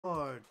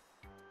Lord.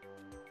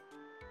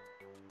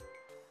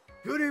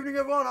 Good evening,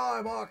 everyone.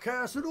 I'm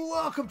Marcus, and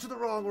welcome to the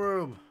wrong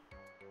room.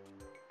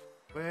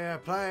 We're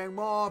playing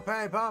more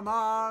Paper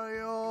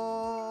Mario.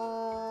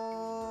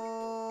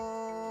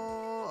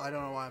 I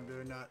don't know why I'm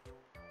doing that.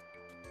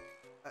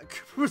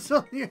 Cooper's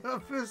on the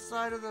other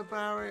side of the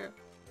barrier.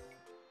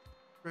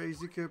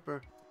 Crazy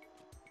Cooper.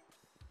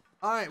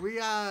 All right, we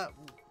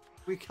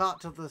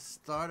got to the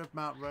start of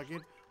Mount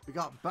Rugged. We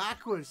got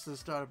backwards to the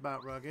start of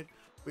Mount Rugged.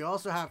 We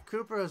also have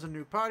Cooper as a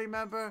new party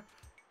member,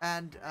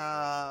 and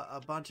a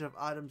bunch of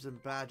items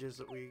and badges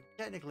that we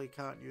technically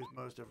can't use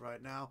most of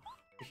right now,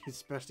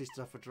 especially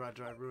stuff for Dry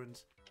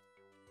Ruins,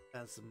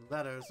 and some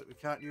letters that we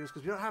can't use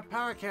because we don't have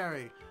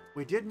Paracarry.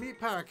 We did meet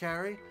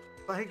Paracarry,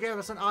 but he gave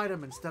us an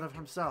item instead of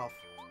himself.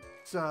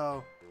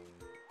 So,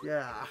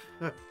 yeah.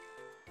 We'll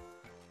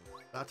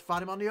have to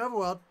find him on the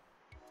overworld.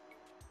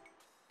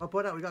 I'll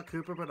point out we got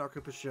Cooper, but not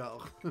Cooper's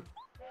Shell.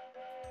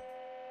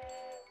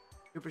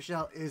 Cooper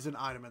Shell is an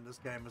item in this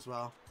game as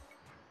well.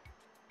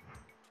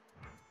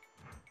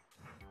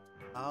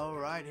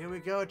 Alright, here we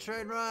go,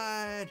 train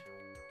ride!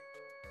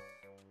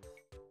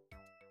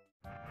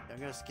 I'm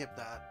gonna skip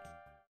that.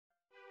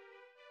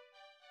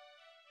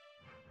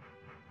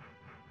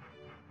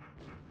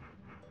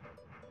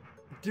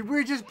 Did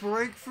we just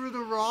break through the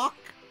rock?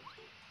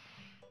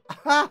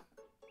 Ha!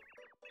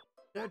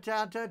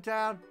 Turn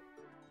down.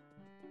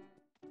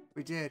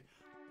 We did.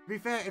 To be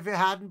fair, if it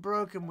hadn't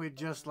broken, we'd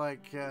just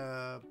like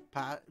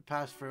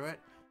pass through it.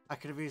 I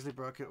could have easily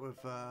broke it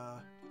with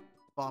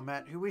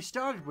Bombette, who we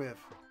started with.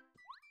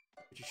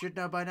 But you should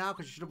know by now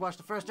because you should have watched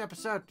the first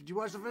episode. Did you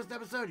watch the first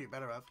episode? You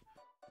better have.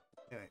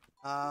 Anyway,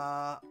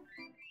 I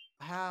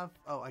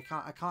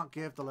can't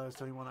give the letters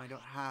to anyone I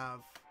don't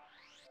have.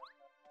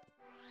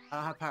 I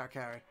don't have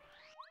Paracarry.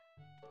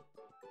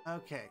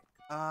 Okay.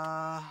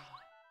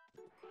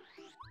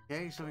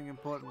 Okay, something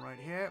important right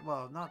here.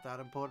 Well, not that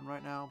important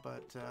right now,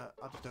 but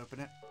I'll just open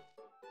it.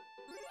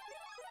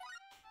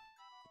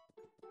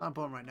 Not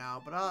important right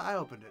now, but I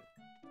opened it.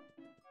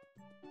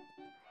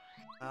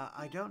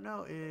 I don't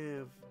know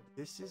if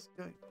this is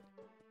going...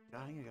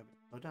 I think I gotta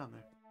go down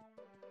there.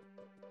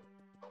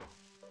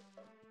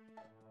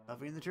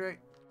 Nothing in the tree.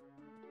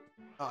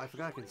 Oh, I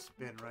forgot I can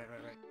spin. Right.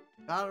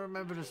 Gotta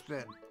remember to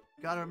spin.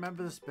 Gotta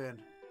remember to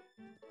spin.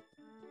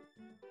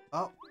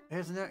 Oh,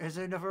 here's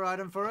another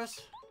item for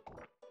us.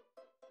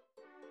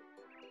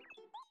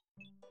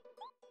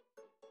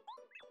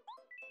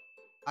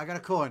 I got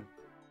a coin.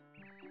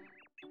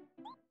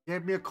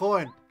 Gave me a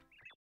coin.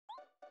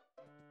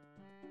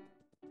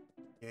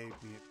 Gave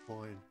me a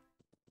coin.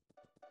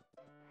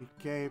 He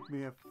gave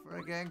me a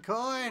friggin'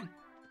 coin.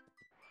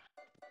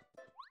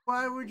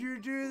 Why would you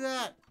do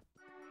that?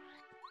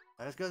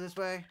 Let's go this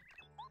way.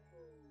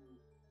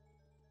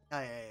 Oh,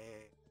 yeah.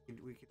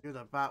 We can do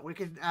the we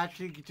can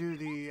actually do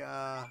the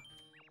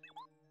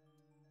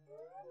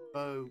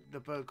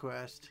bow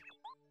quest.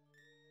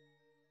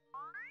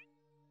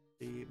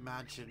 The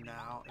mansion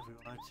now, if we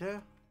wanted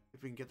to.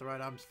 If we can get the right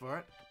items for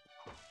it.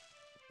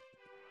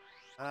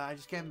 I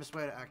just came this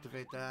way to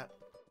activate that.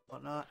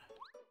 Whatnot.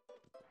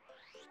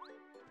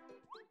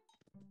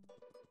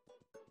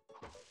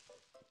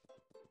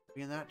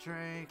 Be in that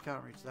tree.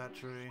 Can't reach that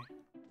tree.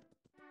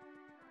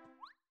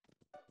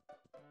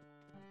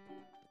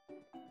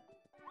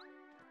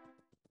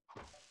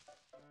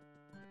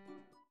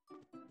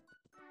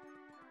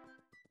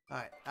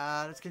 Alright,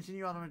 let's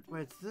continue on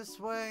with this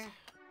way.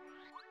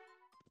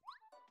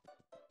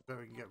 So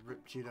we can get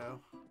Rip Cheeto.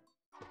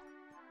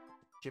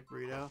 Chip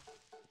Burrito.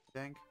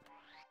 Think.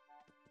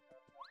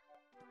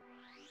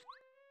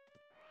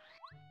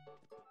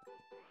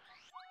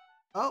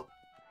 Oh!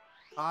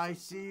 I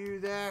see you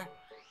there.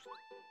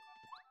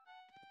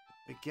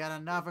 We get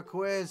another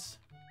quiz.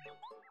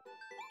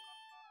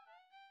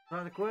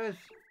 Try the quiz.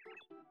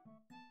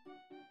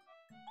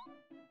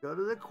 Go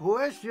to the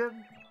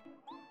question.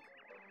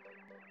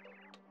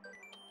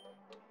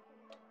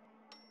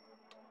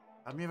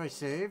 How many have I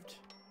saved?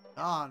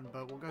 None,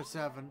 but we'll go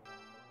 7.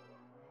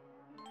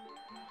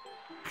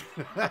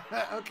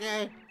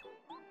 Okay.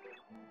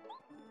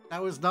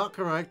 That was not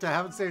correct. I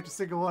haven't saved a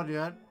single one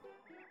yet.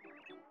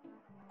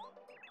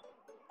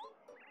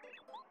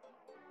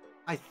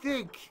 I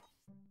think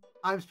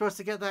I'm supposed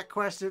to get that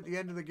question at the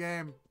end of the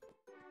game.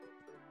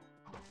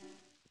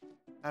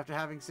 After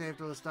having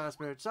saved all the Star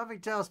Spirits. Something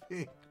tells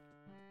me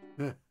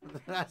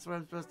that's where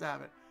I'm supposed to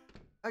have it.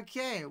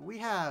 Okay, we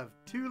have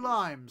 2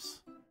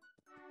 limes.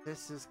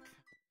 This is...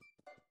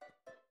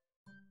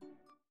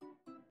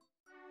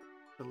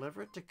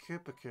 Deliver it to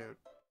Koopa Coot.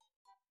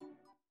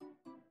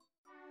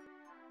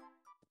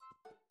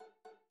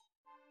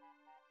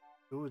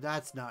 Ooh,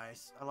 that's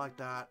nice. I like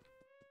that.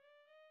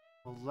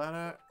 A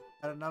letter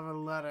and another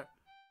letter.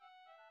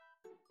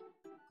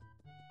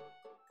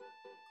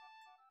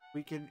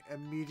 We can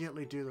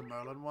immediately do the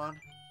Merlin one.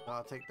 So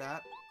I'll take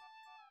that.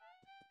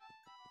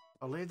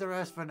 I'll leave the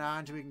rest for now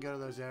until we can go to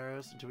those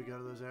areas. Until we go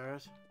to those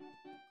areas.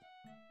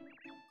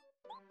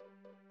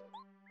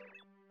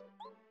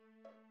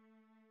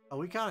 Oh,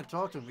 we can't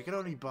talk to him. We can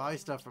only buy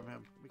stuff from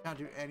him. We can't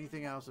do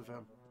anything else with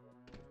him.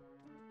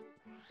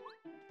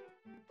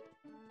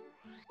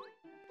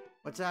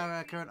 What's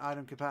our current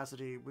item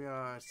capacity? We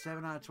are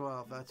 7 out of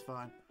 12. That's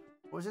fine.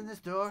 What's in this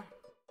door?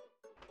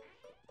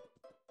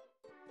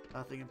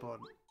 Nothing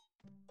important.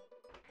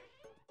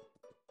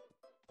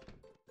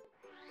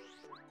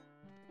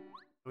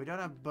 We don't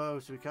have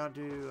bows, so we can't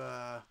do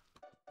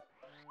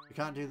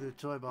the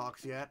toy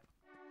box yet.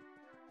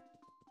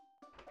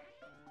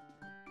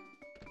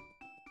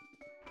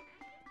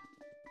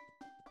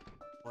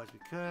 Boys, we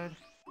could.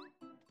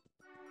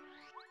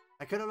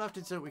 I could have left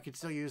it so we could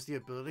still use the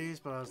abilities,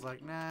 but I was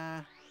like,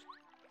 nah.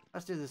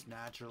 Let's do this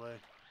naturally.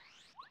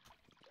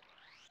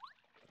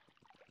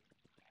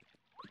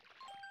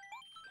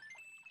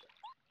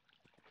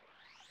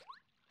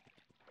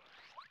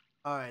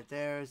 Alright,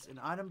 there's an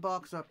item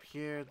box up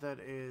here that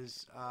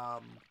is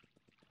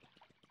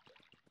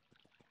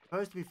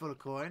supposed to be full of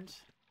coins.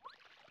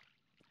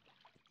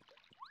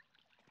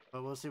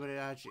 But we'll see what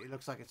it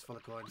looks like. It's full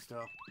of coins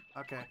still.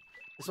 Okay.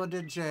 This one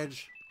didn't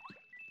change.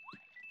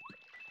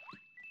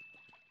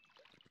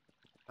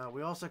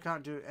 We also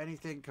can't do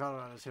anything color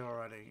on his hill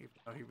already, even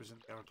though he was in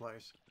the other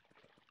place.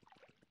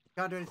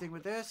 Can't do anything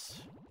with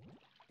this.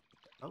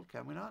 Oh,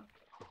 can we not?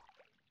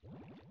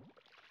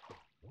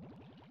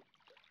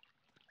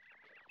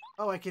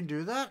 Oh, I can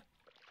do that?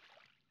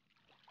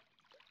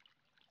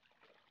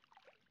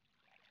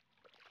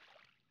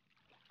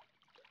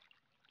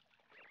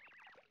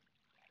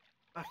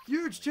 A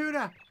huge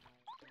tuna!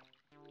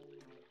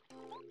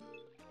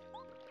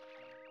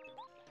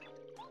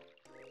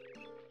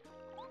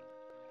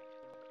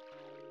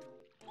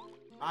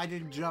 I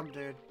didn't jump,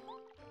 dude.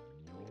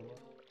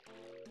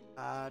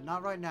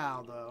 Not right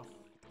now, though.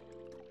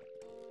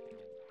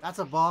 That's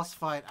a boss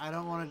fight. I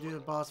don't want to do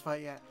the boss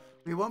fight yet.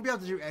 We won't be able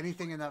to do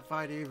anything in that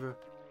fight either.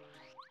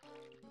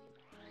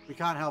 We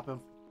can't help him.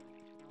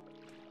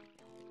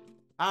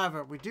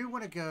 However, we do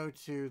want to go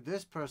to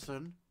this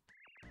person.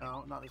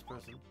 No, not this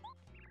person.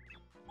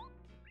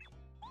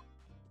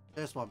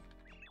 This one.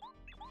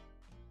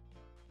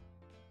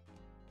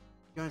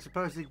 You're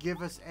supposed to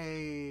give us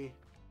a...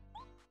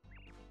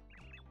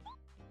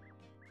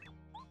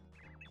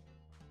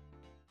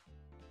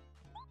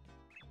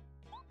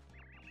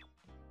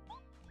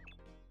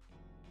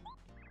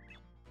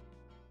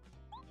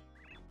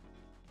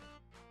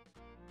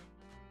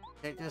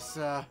 Take this,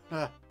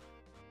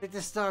 take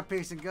this star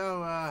piece and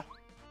go,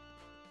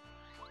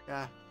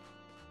 yeah.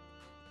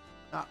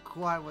 Not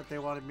quite what they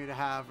wanted me to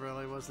have,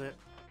 really, was it?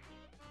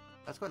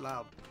 That's quite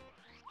loud.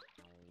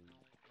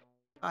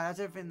 Alright, that's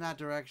everything in that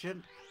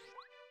direction.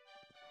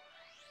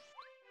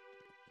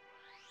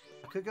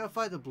 I could go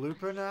fight the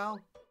blooper now.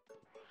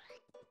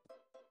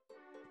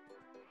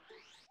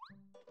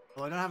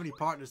 Well, I don't have any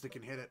partners that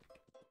can hit it.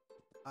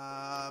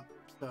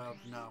 So,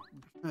 no.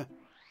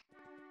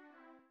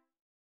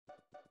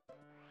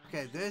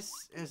 Okay, this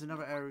is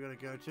another area we're gonna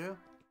go to.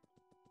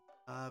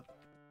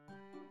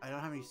 I don't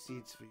have any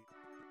seeds for you.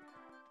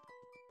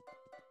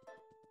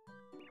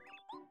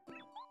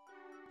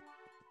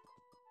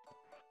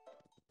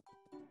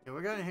 Okay,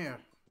 we're going here.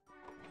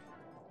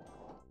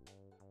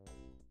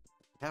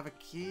 Have a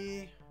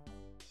key.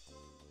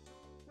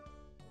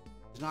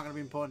 It's not gonna be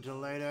important until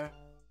later.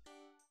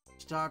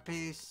 Star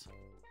piece.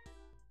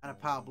 And a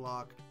power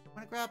block. I'm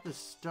gonna grab the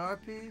star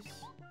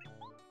piece.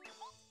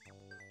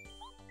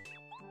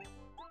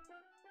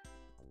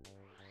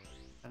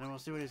 And then we'll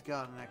see what he's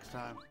got next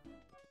time.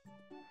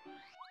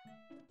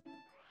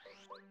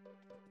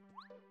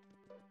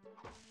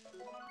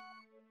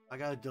 I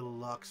got a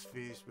deluxe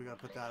feast. We gotta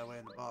put that away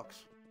in the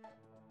box.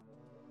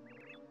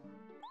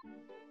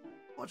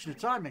 What's your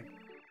timing?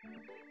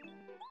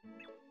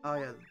 Oh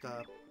yeah,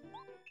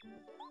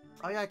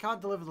 oh yeah, I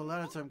can't deliver the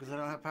letter to him because I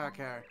don't have power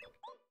carry.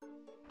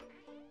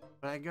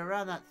 But I can go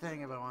around that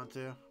thing if I want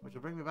to, which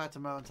will bring me back to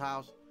Merlin's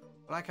house.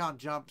 But I can't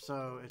jump,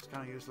 so it's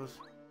kind of useless.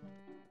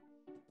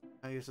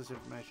 Useless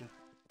information.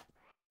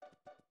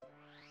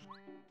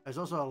 There's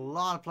also a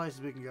lot of places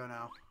we can go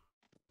now.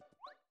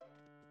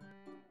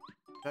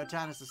 Third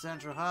town is the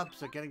central hub,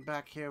 so getting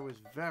back here was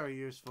very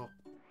useful.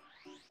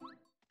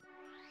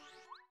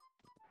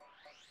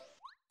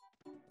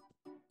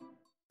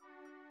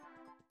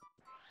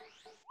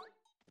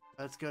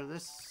 Let's go to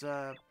this,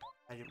 I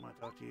didn't want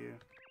to talk to you.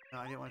 No,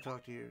 I didn't want to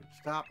talk to you.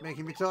 Stop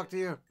making me talk to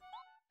you!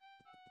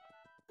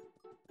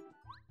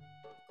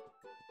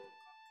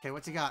 Okay,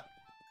 what's he got?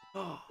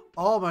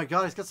 Oh my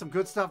god, he's got some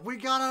good stuff. We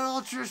got an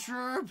ultra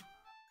shrimp!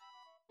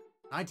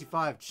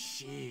 95.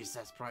 Jeez,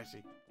 that's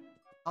pricey.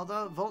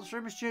 Although, Volt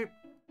Shrimp is cheap.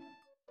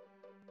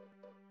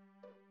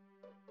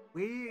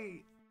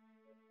 We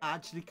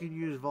actually can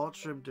use Volt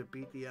Shrimp to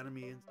beat the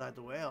enemy inside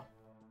the whale.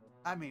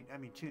 I mean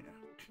tuna.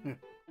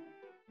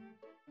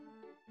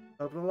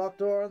 Open a locked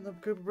door on the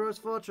Cooper Bros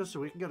Fortress so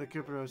we can go to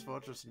Cooper Bros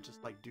Fortress and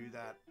just, like, do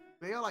that.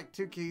 We got, like,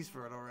 2 keys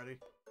for it already.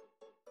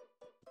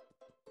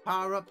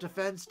 Power up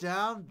defense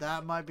down.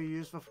 That might be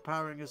useful for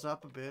powering us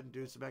up a bit and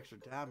doing some extra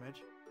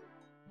damage.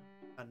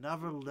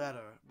 Another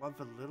letter. One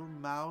for Little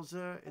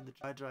Mauser in the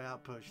Dry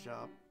Outpost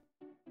shop.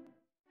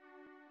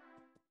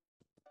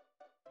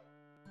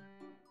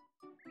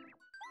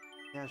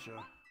 Yeah,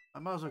 sure. I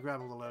might as well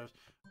grab all the letters.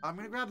 I'm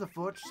gonna grab the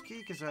fortress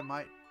key because I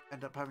might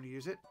end up having to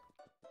use it.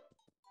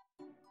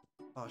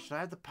 Oh, should I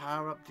have the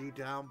power up D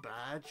down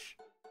badge?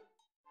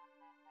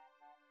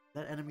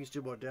 Let enemies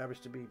do more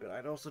damage to me, but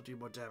I'd also do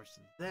more damage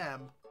to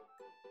them.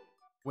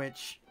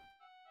 Which,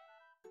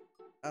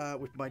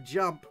 with my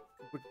jump,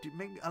 would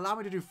allow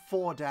me to do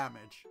 4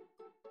 damage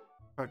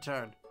per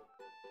turn.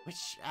 Which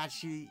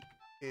actually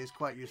is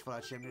quite useful,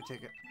 actually. I'm going to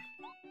take it.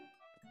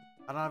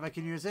 I don't know if I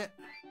can use it.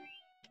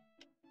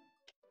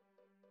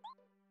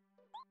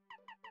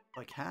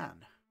 I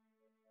can.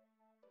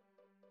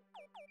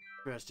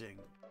 Interesting.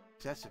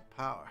 Excessive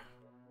power.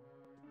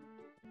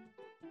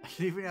 I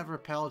can even have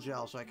repel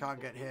gel, so I can't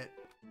get hit.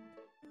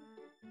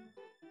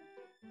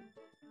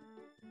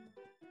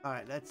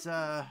 Alright, let's,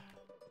 I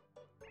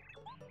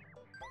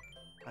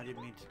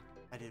didn't mean to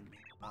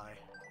lie.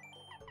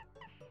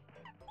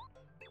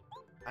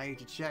 I need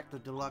to check the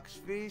deluxe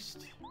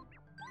feast.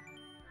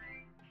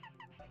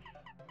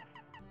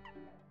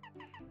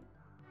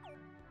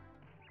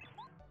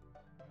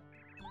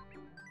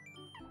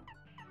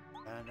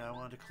 And I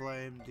want to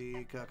claim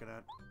the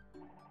coconut.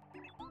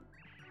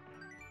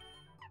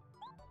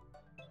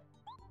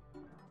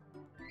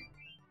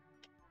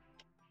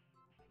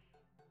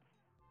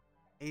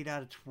 Eight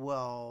out of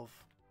 12.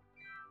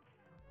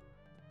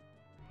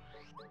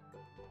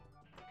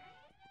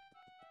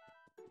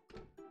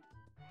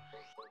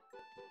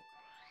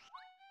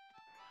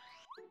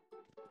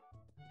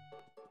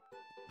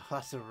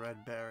 That's a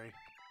red berry.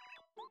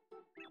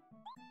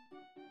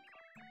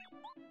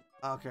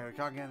 Okay, we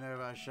can't get in there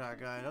by a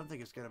shotgun. I don't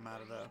think it's gonna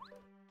matter though.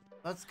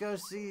 Let's go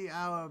see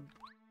our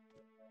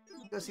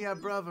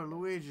brother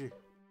Luigi.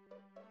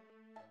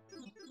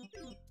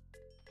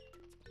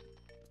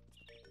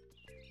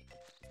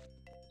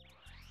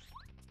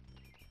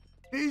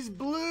 He's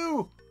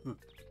blue.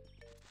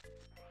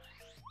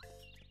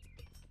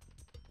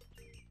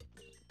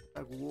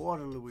 Like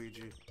water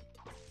Luigi.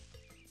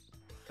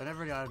 I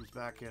never any items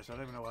back here, so I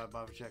don't even know why I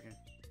bother checking.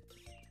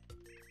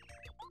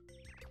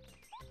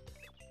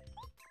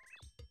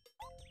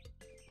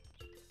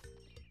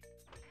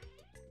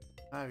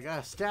 Alright, we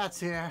got stats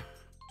here.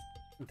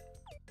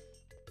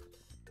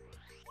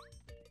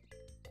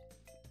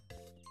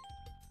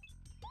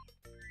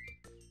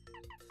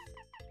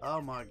 Oh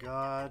my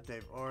god,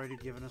 they've already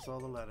given us all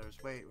the letters.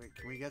 Wait,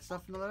 can we get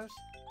stuff from the letters?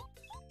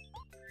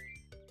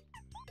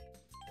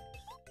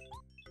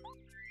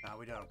 No,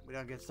 we don't. We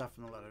don't get stuff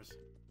from the letters.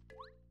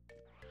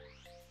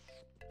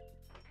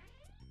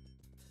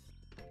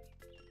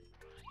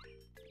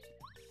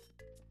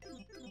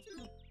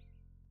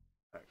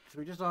 Alright, so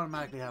we just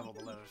automatically have all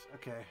the letters.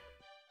 Okay.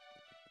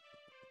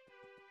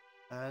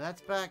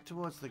 That's back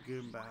towards the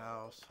Goomba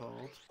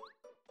household.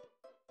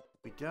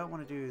 We don't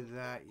want to do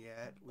that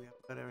yet. We have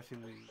got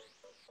everything we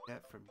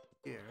get from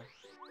here.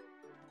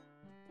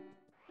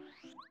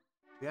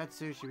 If we had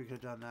sushi, we could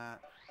have done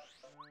that.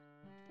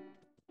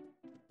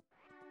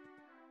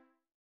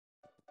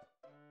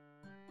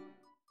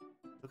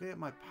 Looking at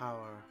my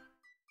power.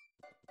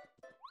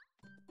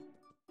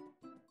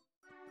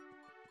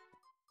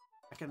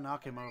 I can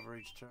knock him over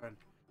each turn.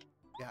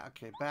 Yeah,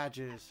 okay,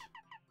 badges.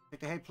 Take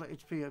the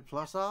HP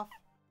plus off.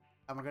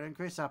 And we're going to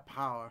increase our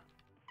power.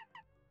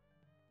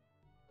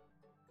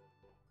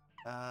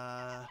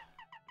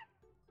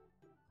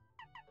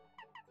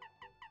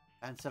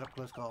 And set up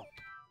close call.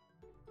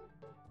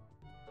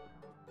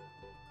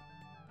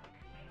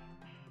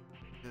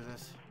 Do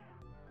this.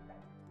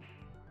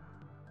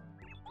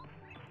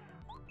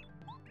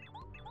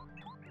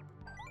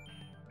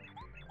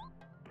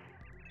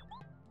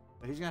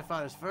 So he's gonna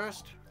fight us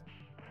first.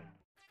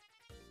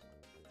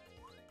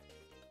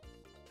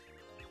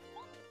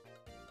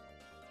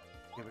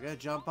 Okay, we're gonna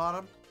jump on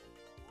him.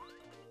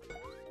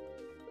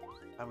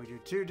 And we do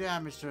 2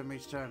 damage to him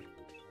each turn.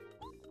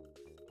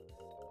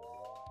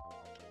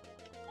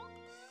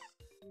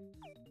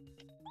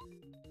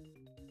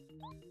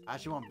 I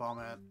actually want bomb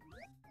head.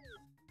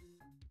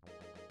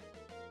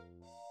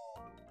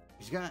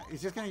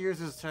 He's just gonna use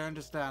his turn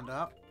to stand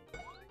up.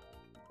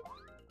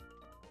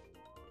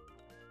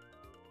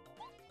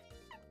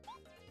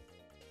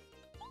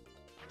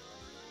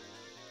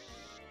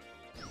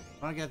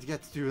 I don't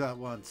get to do that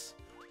once.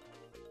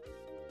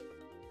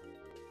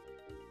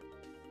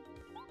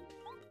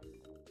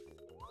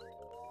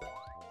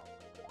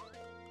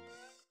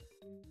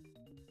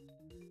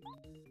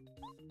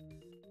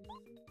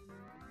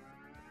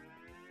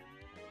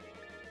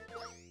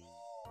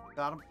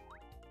 Got him.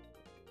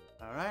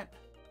 All right.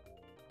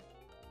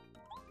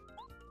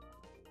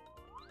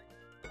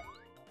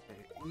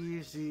 Okay,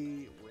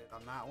 easy win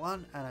on that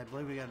one, and I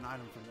believe we get an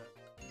item from it.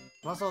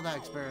 Plus, all that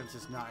experience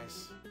is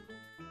nice,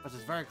 but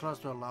it's very close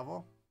to a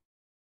level.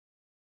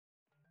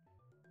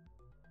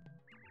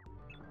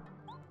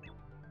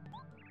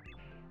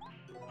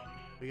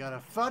 We got a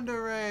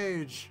Thunder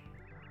Rage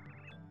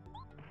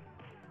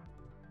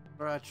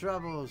for our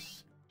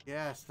troubles.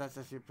 Yes, that's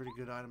actually a pretty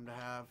good item to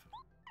have.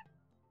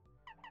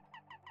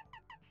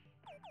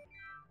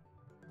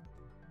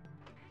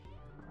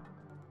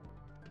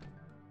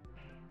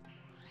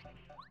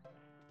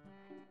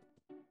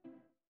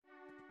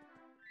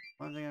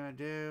 one thing I'm gonna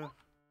do.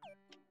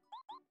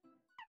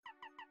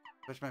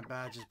 Push my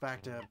badges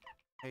back to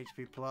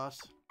HP plus.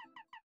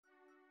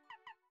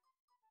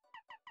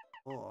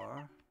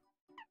 Or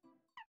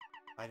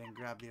I didn't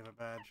grab the other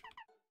badge.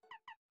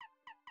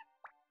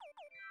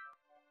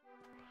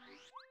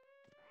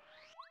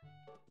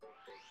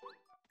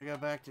 We go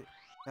back to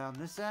down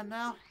this end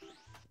now.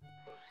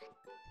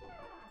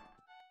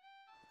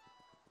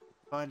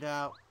 Find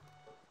out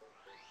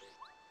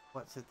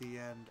what's at the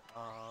end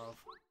of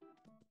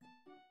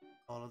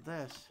all of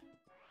this.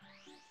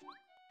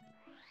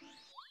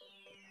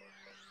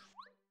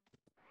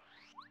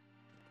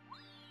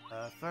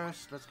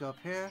 First, let's go up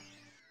here.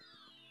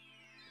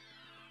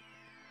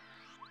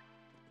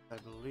 I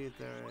believe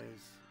there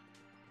is...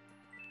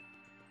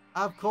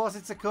 Of course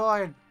it's a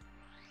coin!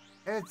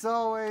 It's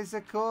always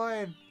a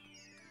coin!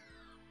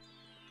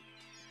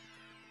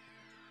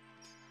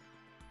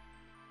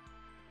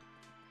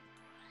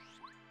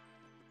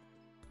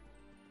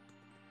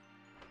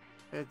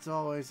 It's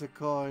always a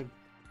coin.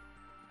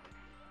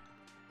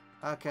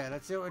 Okay,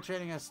 let's see what we're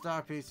trading our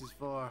star pieces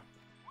for.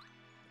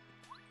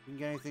 We can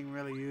get anything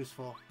really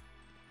useful.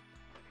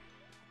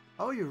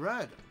 Oh, you're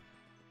red.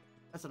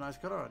 That's a nice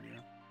color on you.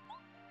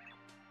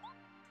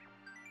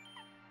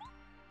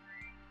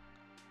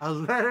 A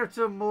letter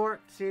to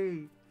Mort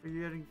T for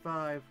getting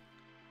 5.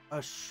 A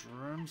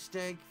shroom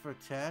steak for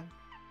 10.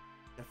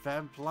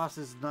 Defend plus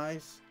is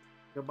nice.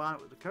 Combine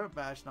it with the current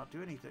badge, not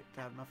do anything.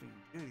 To have nothing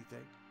to do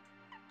anything.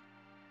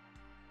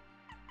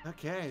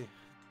 Okay,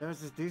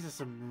 these are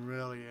some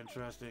really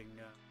interesting.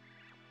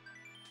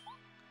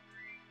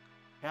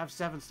 We have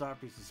 7 star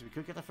pieces, so we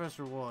could get the first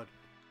reward.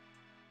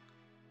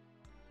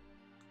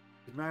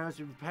 If Mario's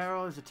in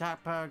peril, his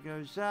attack power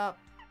goes up.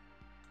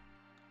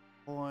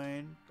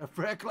 Coin, a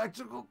rare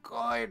collectible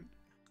coin.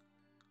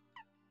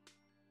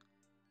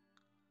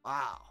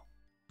 Wow.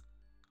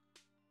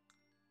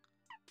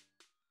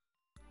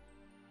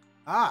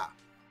 Ah,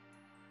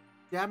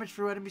 damage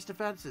through enemies'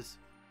 defenses.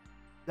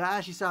 That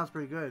actually sounds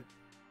pretty good.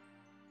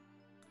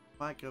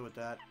 Might go with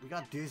that. We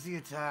got dizzy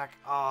attack.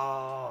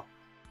 Oh,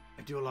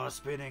 I do a lot of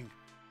spinning.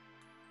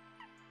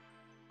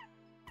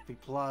 FP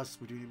plus,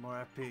 we do need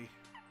more FP.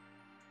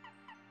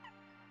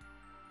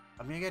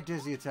 I'm gonna get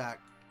dizzy attack.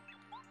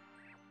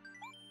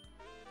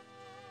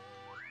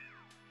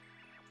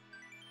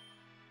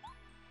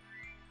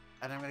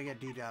 And I'm gonna get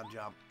D down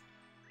jump.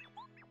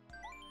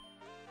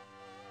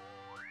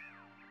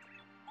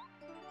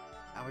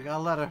 And we got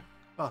a letter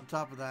on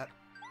top of that.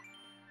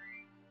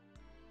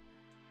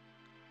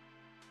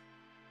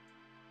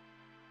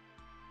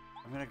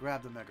 I'm gonna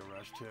grab the Mega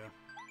Rush too.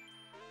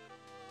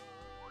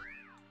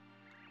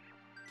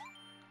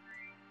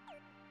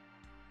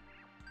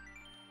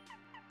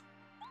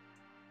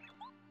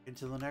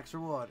 Into the next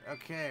reward.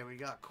 Okay, we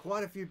got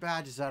quite a few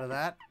badges out of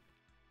that.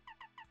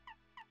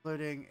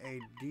 Including a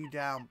D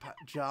down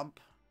jump.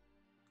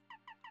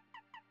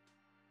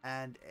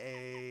 And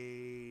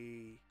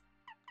a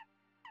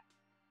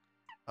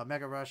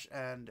Mega Rush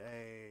and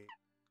a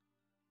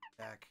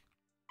attack.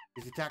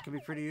 This attack can be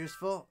pretty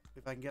useful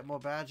if I can get more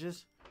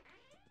badges.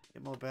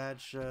 Get more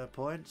badge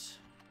points.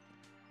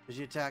 Because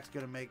the attack's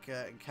going to make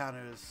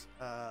encounters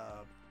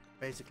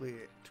basically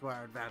to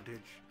our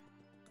advantage.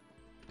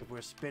 If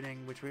we're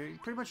spinning, which we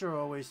pretty much are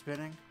always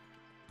spinning.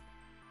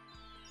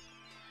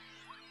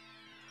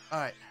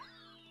 Alright.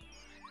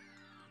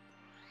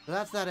 So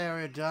that's that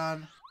area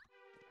done.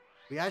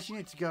 We actually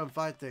need to go and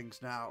fight things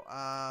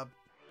now.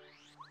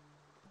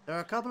 There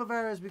are a couple of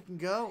areas we can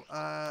go.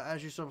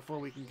 As you saw before,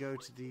 we can go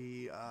to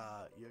the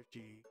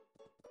Yoshi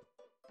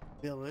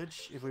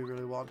village if we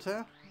really want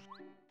to.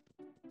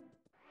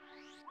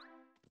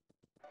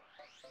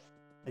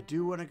 I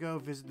do want to go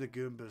visit the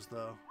Goombas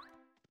though.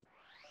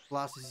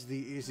 Plus, this is the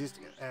easiest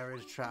area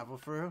to travel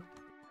through.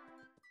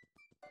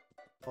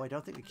 Oh, I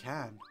don't think we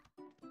can.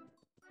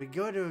 We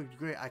go to a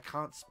degree. I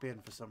can't spin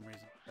for some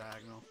reason.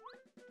 Diagonal.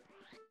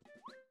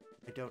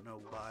 I don't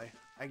know why.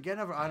 I can get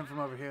another item from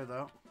over here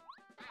though.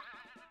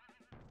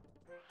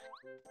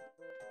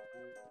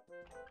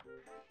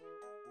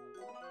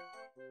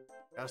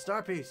 Got a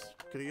star piece.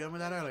 Could have done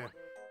with that earlier.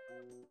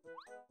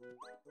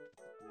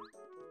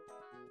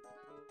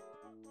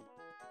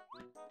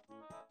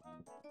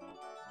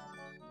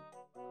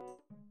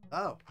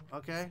 Oh,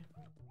 okay.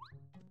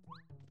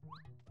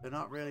 They're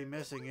not really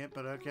missing it,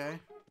 but okay.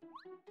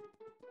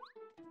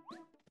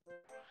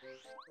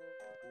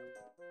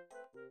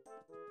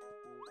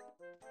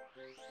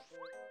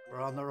 We're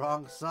on the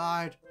wrong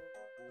side.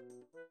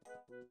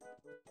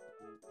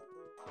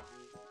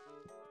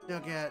 Still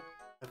get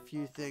a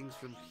few things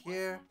from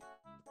here.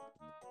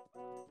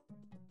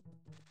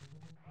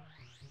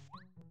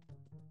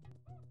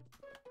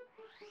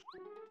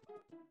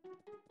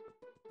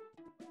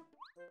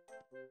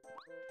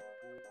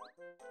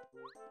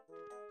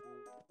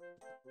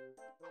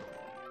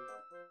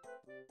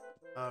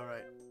 All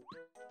right.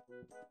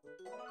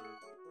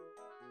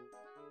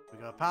 We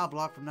got a power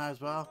block from that as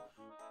well.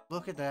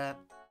 Look at that.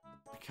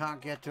 We can't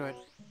get to it.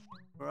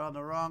 We're on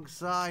the wrong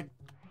side.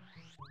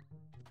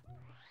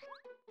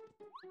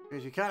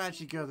 Because you can't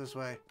actually go this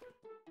way.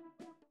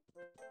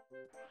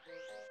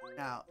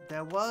 Now,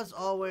 there was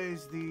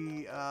always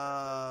the,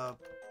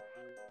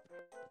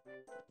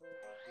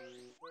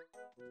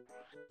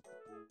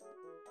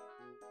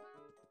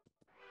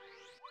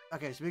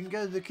 okay, so we can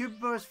go to the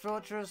Koopa's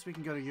Fortress, we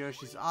can go to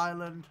Yoshi's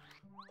Island,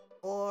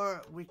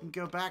 or we can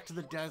go back to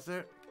the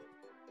desert,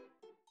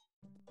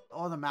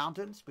 or the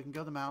mountains. We can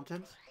go to the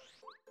mountains.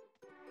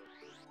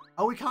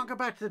 Oh, we can't go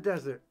back to the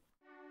desert.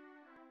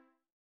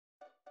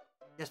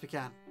 Yes, we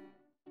can.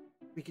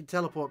 We can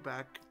teleport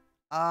back.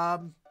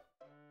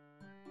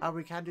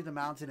 We can do the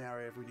mountain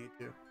area if we need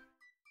to.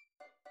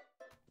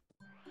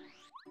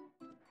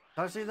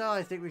 Personally, though,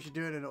 I think we should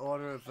do it in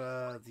order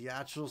of the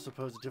actual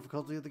supposed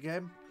difficulty of the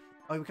game.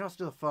 Oh, we can also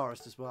do the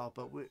forest as well,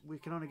 but we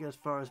can only get as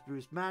far as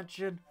Boo's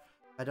Mansion.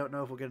 I don't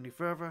know if we'll get any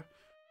further.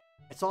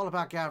 It's all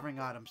about gathering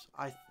items.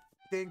 I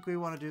think we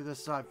want to do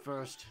this side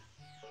first.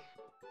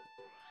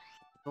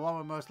 The one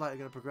we're most likely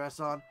going to progress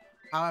on.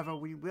 However,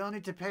 we will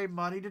need to pay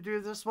money to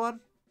do this one.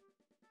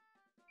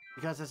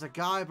 Because there's a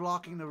guy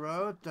blocking the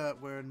road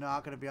that we're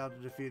not going to be able to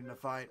defeat in a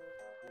fight.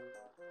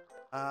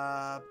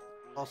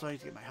 Also, I need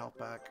to get my health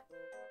back.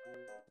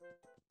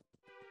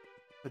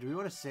 But do we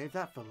want to save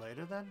that for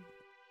later then?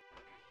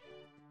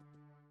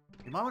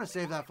 You might want to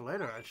save that for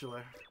later,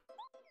 actually.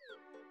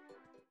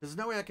 There's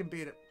no way I can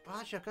beat it. Oh,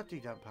 actually, I've got to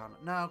down pound.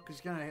 No, because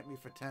he's going to hit me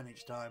for 10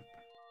 each time.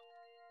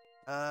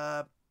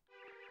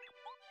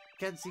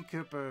 Kenzie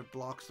Cooper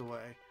blocks the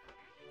way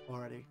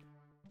already.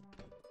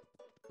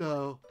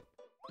 So...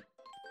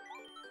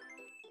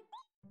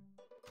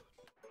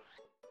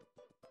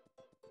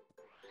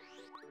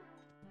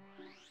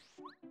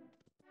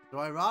 So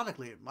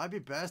ironically, it might be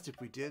best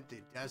if we did the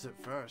desert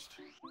first.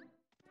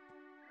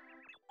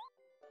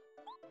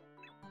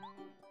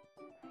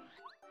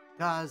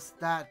 Because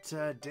that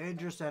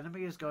dangerous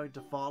enemy is going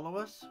to follow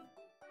us.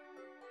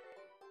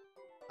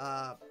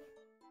 Yeah,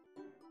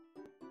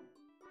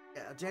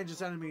 a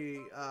dangerous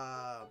enemy,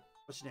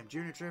 what's his name?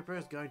 Junior Trooper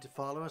is going to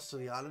follow us to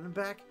the island and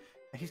back.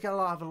 And he's got a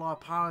lot of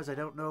powers I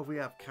don't know if we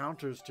have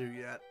counters to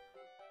yet.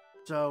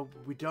 So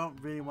we don't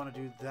really want to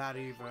do that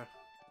either.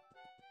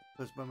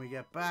 Because when we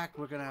get back,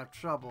 we're going to have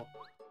trouble.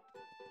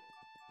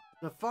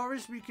 The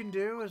forest we can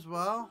do as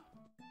well.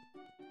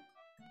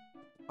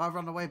 However,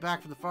 on the way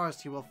back from the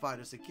forest, he will fight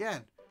us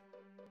again.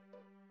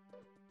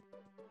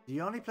 The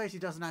only place he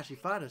doesn't actually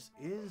fight us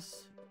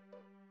is...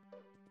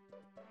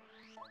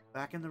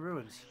 back in the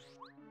ruins.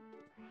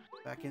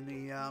 Back in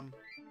the,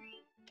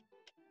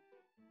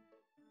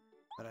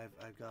 But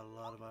I've got a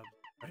lot of items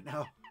right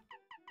now.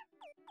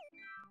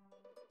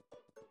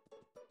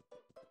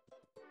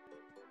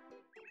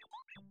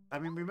 I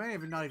mean, we may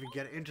not even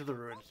get into the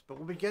ruins, but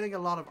we'll be getting a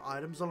lot of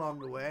items along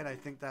the way, and I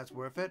think that's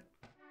worth it.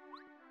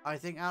 I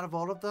think out of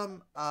all of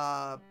them,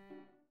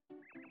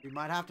 we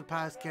might have to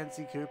pass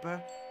Kenzie Cooper.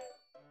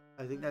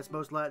 I think that's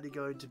most likely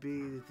going to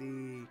be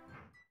the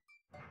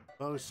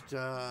most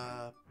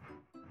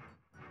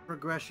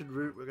progression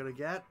route we're going to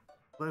get.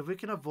 But if we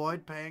can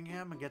avoid paying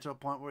him and get to a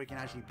point where we can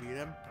actually beat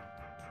him,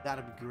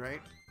 that'd be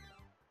great.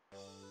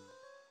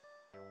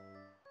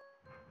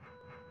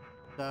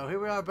 So here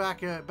we are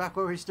back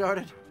where we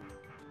started.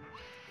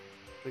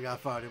 We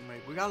got far, didn't we?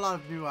 We got a lot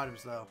of new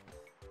items, though.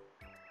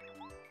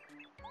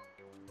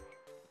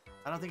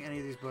 I don't think any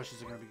of these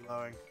bushes are going to be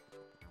glowing.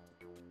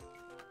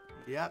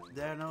 Yep,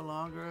 they're no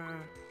longer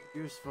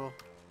useful.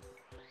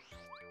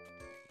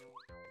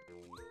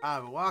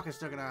 Ah, but Walker's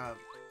still going to...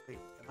 Wait,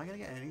 am I going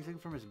to get anything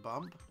from his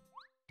bump?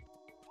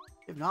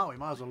 If not, we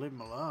might as well leave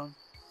him alone.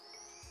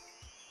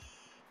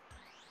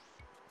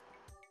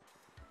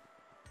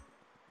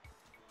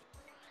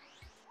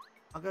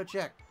 I'll go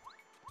check.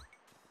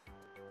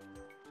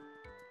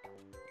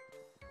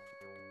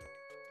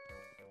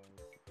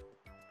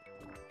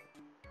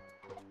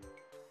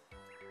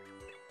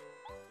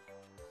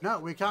 No,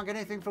 we can't get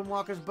anything from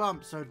Walker's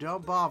bump, so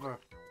don't bother.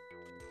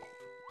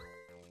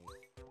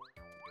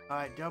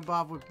 Alright, don't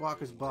bother with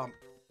Walker's bump.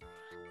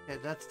 Yeah,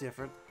 that's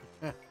different.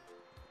 When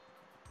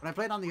I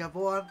played on the other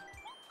one,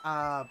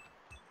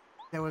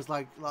 there was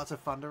like lots of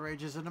Thunder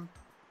Rages in them.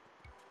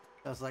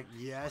 I was like,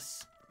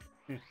 yes.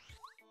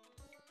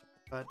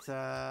 But,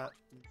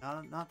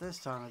 not this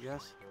time, I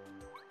guess.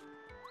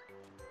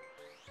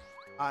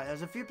 Alright,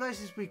 there's a few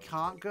places we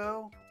can't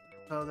go,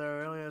 so there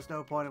really is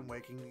no point in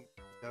waking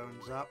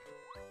stones up.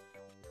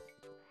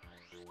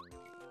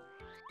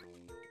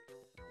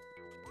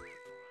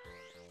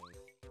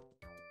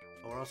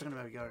 But we're also going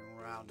to be going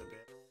around a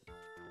bit.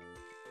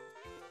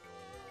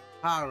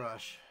 Power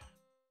Rush.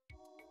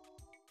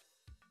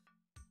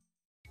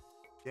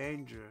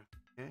 Danger,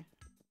 okay.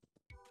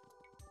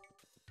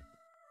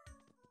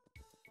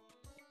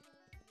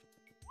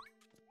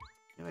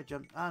 If I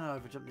jump, I don't know,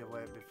 if I jump your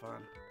way it'd be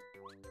fun.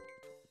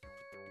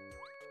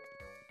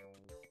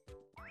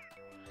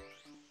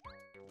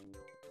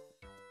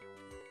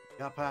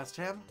 Got past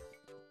him.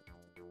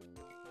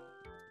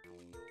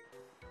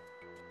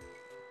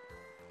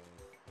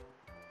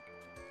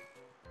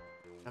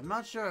 I'm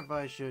not sure if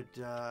I should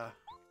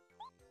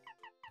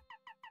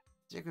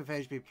stick with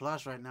HP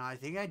Plus right now. I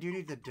think I do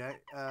need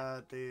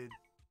the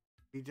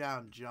be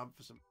down jump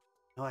for some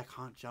No, I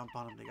can't jump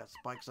on them. They got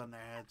spikes on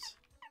their heads.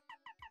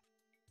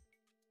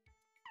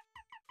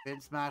 Pin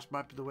smash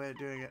might be the way of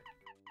doing it.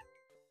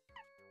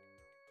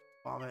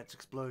 Bomb Head's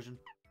explosion.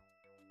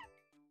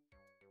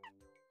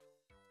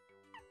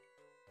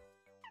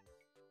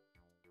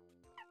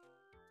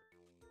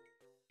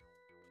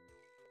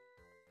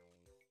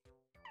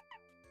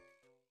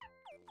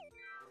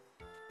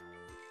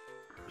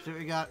 See what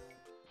we got.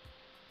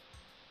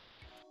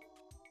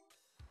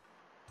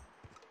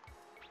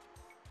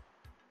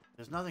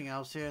 There's nothing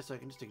else here, so I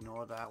can just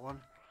ignore that one.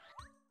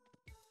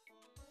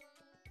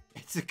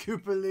 It's a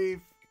Koopa leaf.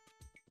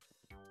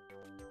 How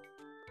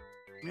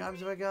many items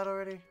have I got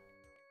already?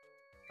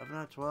 11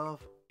 out of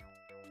 12.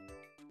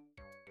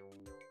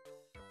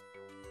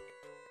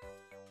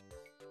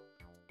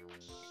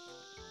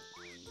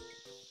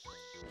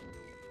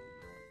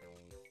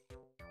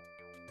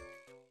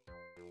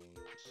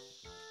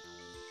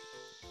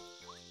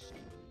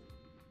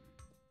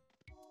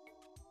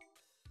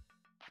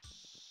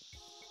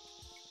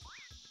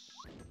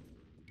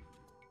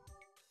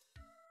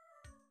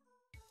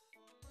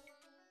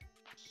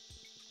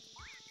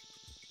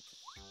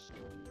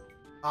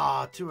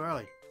 Ah, too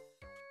early.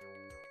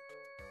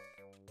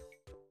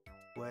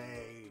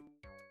 Wait.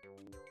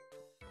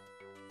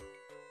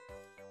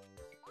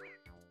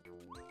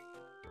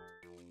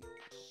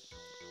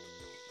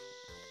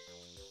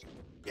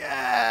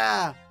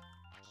 Yeah!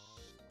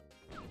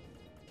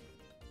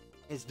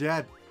 It's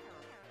dead.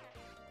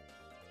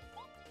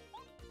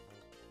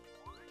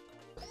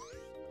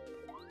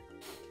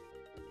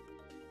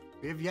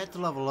 We have yet to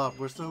level up.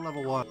 We're still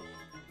level 1.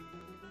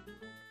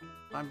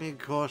 I'm being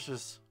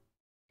cautious.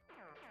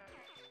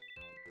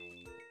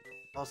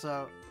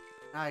 Also,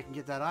 now I can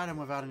get that item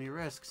without any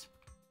risks.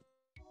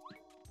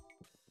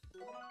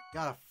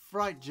 Got a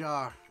fright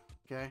jar.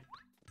 Okay.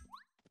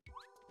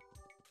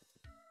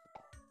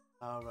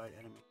 Alright,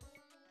 enemy.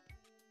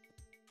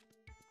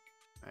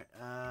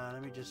 Alright,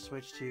 let me just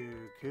switch to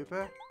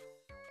Koopa.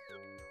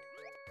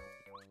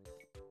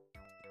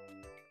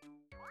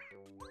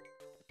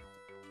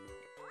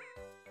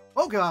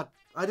 Oh god!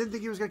 I didn't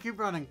think he was gonna keep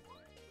running.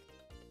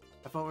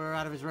 I thought we were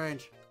out of his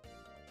range.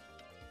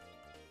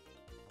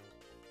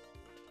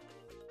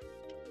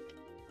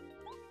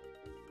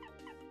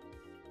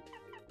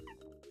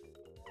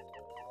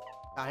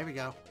 Ah, here we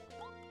go.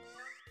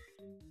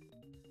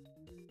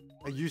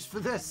 A use for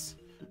this.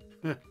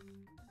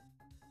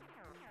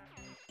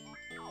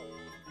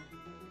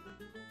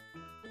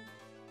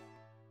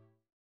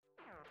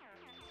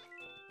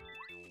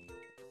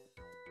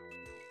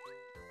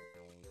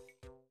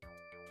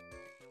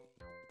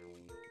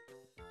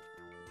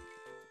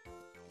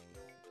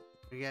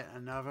 We get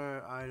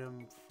another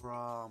item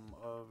from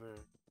over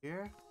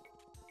here.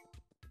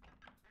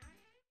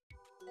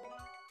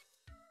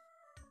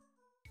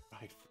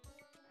 Right.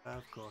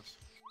 Of course.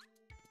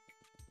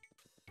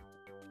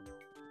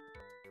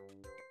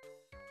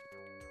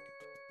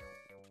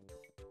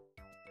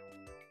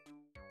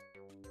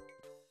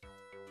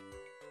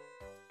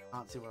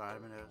 Can't see what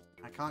item it is.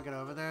 I can't get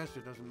over there, so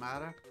it doesn't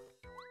matter.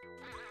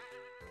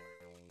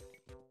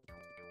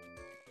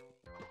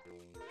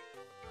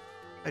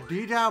 A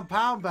D-down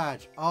pound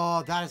badge.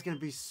 Oh, that is going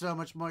to be so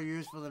much more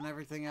useful than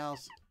everything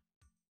else.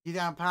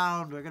 D-down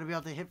pound. We're going to be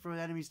able to hit through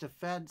the enemy's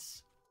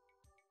defense.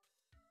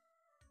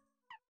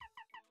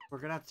 We're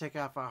going to have to take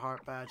off our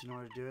heart badge in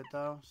order to do it,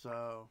 though.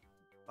 So,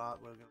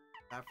 thought we're going to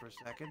do that for a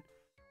second.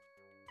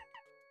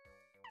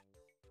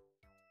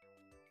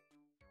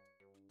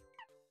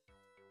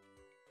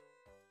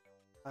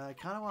 I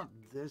kind of want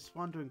this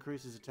one to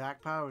increase his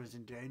attack power when he's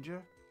in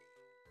danger.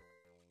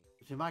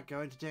 But he might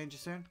go into danger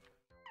soon.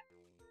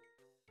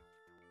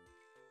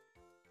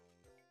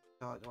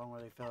 I like the one where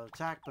they fail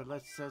attack, but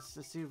let's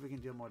see if we can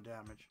do more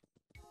damage.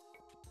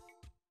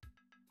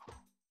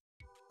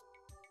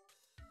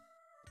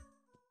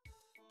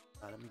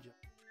 Let me just...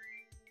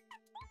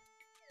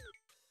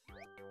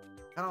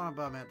 I don't want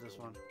to bum at this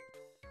one.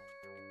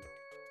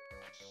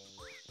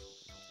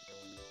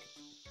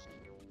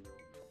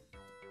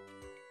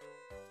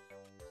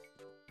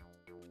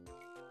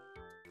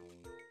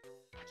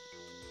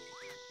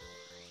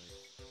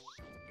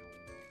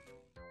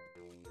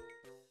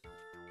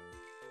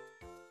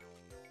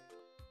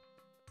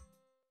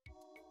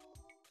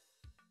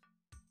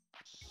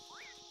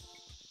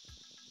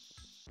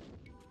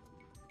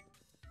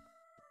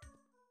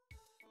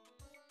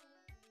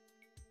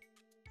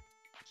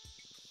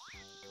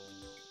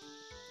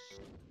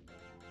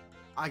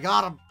 I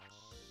got him.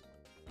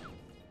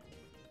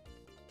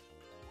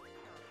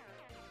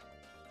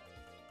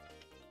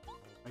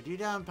 A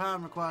D-down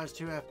pound requires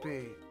 2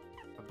 FP.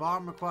 A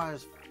bomb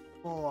requires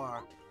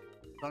 4.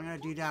 So I'm gonna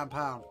D-down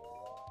pound.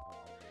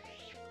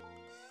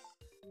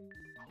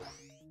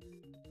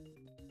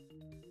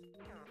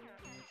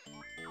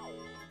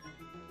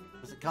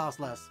 Does it cost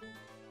less?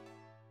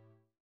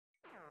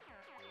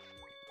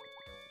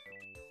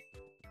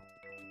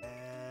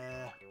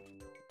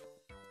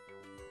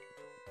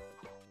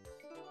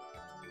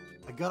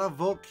 I got a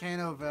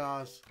volcano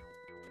vase.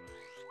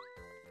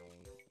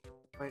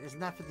 Wait, isn't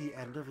that for the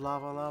end of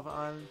Lava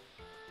Island?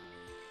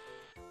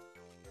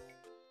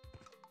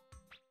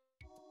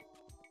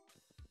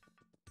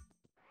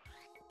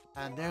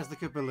 And there's the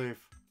Koopa Leaf.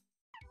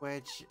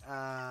 Which,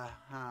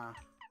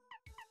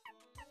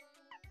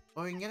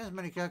 Well, we can get as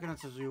many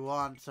coconuts as we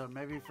want, so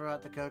maybe throw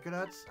out the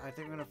coconuts? I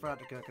think we're gonna throw out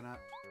the coconut.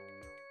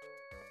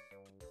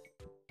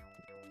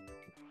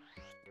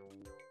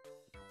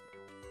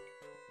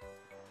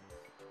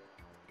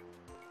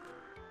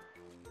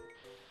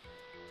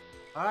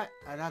 Alright,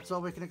 and that's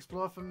all we can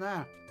explore from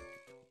there.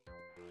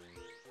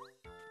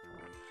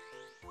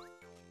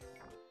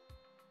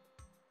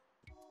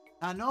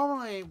 Now,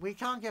 normally, we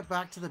can't get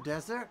back to the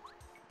desert.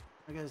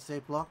 I got a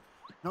safe block.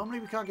 Normally,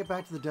 we can't get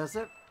back to the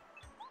desert.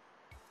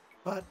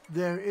 But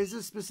there is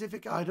a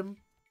specific item.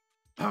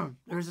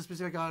 There is a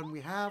specific item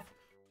we have to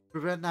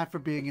prevent that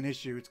from being an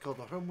issue. It's called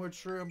the Homeward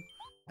Shroom.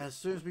 As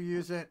soon as we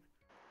use it,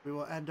 we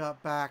will end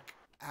up back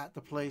at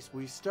the place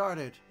we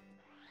started.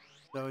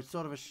 So it's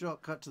sort of a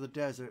shortcut to the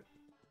desert.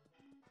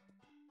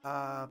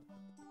 You're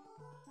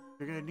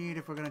going to need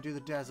if we're going to do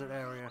the desert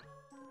area.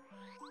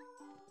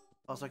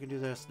 Also, I can do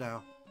this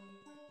now.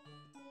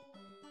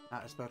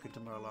 I've spoken to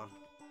Merlon.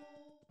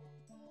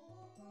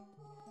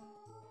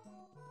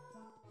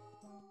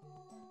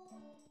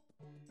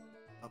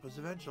 Help us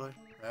eventually.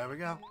 There we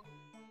go.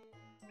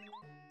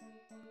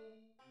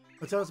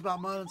 But tell us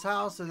about Merlin's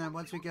house, and then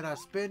once we get our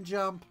spin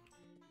jump,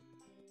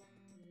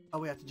 all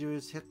we have to do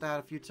is hit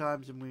that a few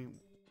times and we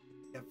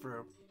get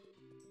through.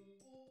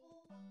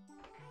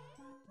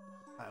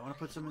 Alright, I want to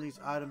put some of these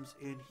items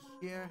in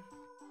here.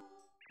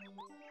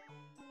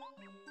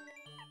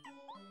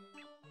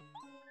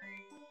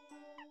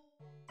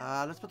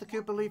 Let's put the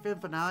Koopa Leaf in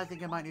for now. I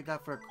think I might need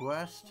that for a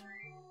quest.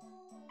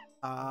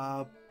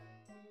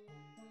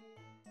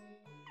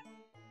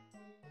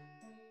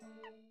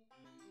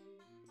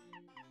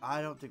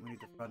 I don't think we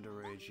need the Thunder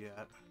Rage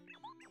yet.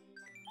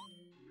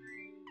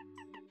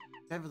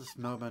 Same for the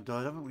Snowman though.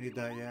 I don't think we need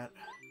that yet.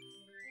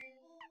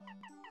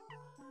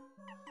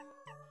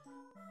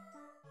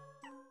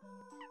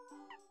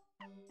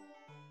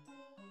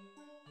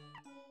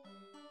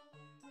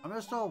 I'm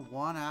gonna store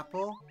one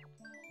apple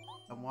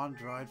and one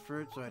dried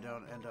fruit so I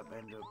don't end up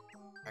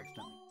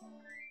accidentally.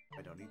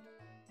 I don't need.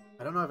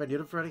 I don't know if I need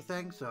them for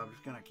anything, so I'm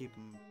just gonna keep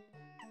them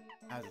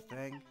as a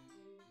thing.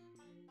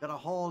 Got a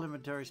whole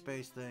inventory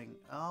space thing.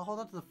 I'll hold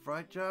on to the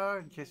fright jar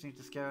in case I need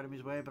to scare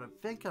enemies away, but I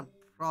think I'm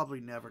probably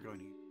never going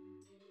to use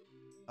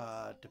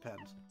it.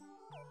 Depends.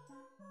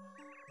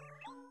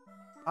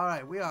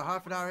 Alright, we are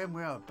half an hour in.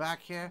 We are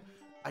back here.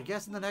 I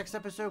guess in the next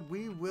episode,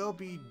 we will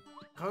be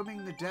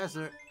combing the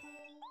desert.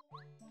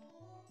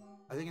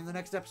 I think in the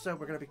next episode,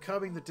 we're going to be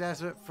combing the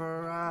desert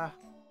for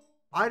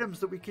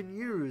items that we can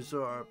use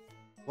or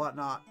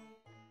whatnot.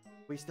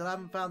 We still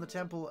haven't found the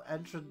temple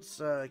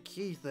entrance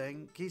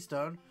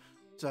keystone.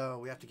 So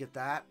we have to get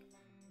that,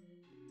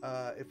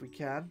 if we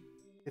can,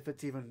 if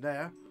it's even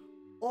there,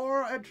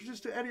 or entrances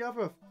to any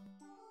other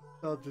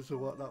dungeons or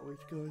whatnot we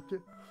can go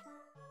into.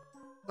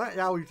 Right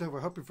now we're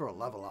hoping for a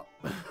level up.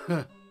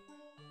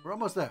 We're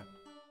almost there.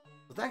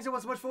 So thanks so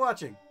much for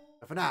watching.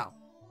 But for now,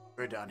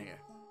 we're done here.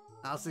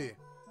 I'll see you.